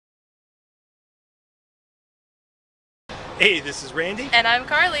Hey, this is Randy. And I'm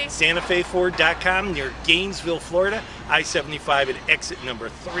Carly. SantaFeFord.com near Gainesville, Florida. I-75 at exit number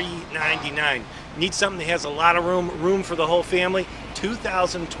 399. Need something that has a lot of room for the whole family?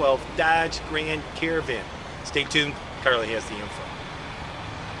 2012 Dodge Grand Caravan. Stay tuned. Carly has the info.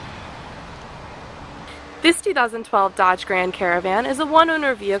 This 2012 Dodge Grand Caravan is a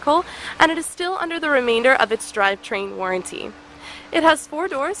one-owner vehicle, and it is still under the remainder of its drivetrain warranty. It has 4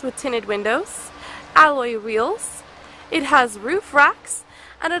 doors with tinted windows, alloy wheels, it has roof racks,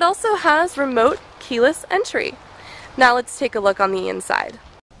 and it also has remote keyless entry. Now let's take a look on the inside.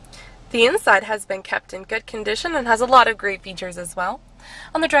 The inside has been kept in good condition and has a lot of great features as well.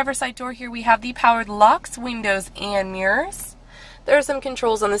 On the driver's side door here we have the powered locks, windows, and mirrors. There are some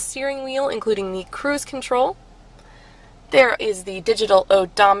controls on the steering wheel, including the cruise control. There is the digital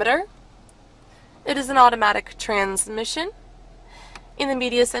odometer. It is an automatic transmission. In the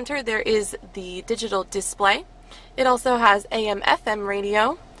media center there is the digital display. It also has AM/FM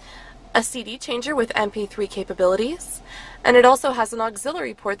radio, a CD changer with MP3 capabilities, and it also has an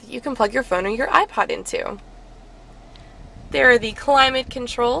auxiliary port that you can plug your phone or your iPod into. There are the climate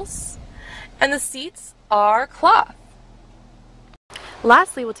controls, and the seats are cloth.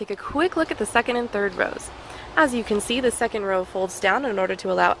 Lastly, we'll take a quick look at the second and third rows. As you can see, the second row folds down in order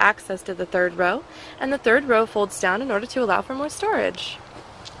to allow access to the third row, and the third row folds down in order to allow for more storage.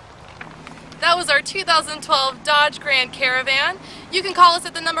 That was our 2012 Dodge Grand Caravan. You can call us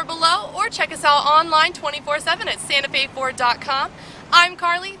at the number below or check us out online 24/7 at SantaFeFord.com. I'm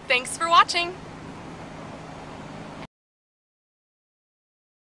Carly. Thanks for watching.